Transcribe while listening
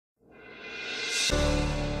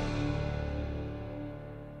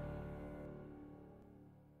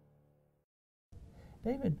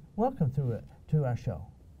David, welcome to our show.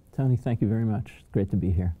 Tony, thank you very much. It's great to be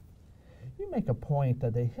here. You make a point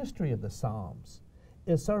that the history of the Psalms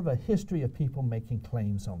is sort of a history of people making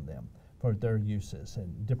claims on them for their uses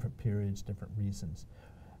in different periods, different reasons.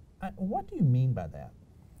 What do you mean by that?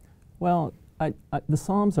 Well, the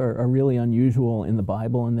Psalms are really unusual in the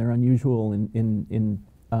Bible, and they're unusual in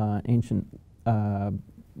ancient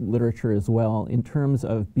literature as well, in terms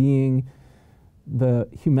of being the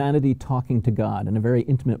humanity talking to God in a very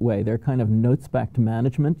intimate way. They're kind of notes back to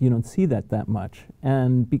management. You don't see that much.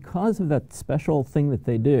 And because of that special thing that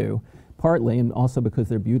they do, partly, and also because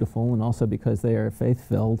they're beautiful, and also because they are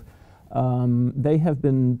faith-filled, they have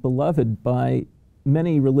been beloved by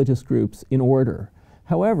many religious groups in order.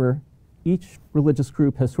 However, each religious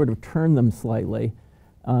group has sort of turned them slightly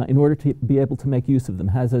in order to be able to make use of them,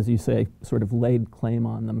 has, as you say, sort of laid claim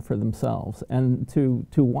on them for themselves. And to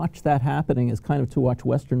watch that happening is kind of to watch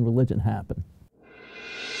Western religion happen.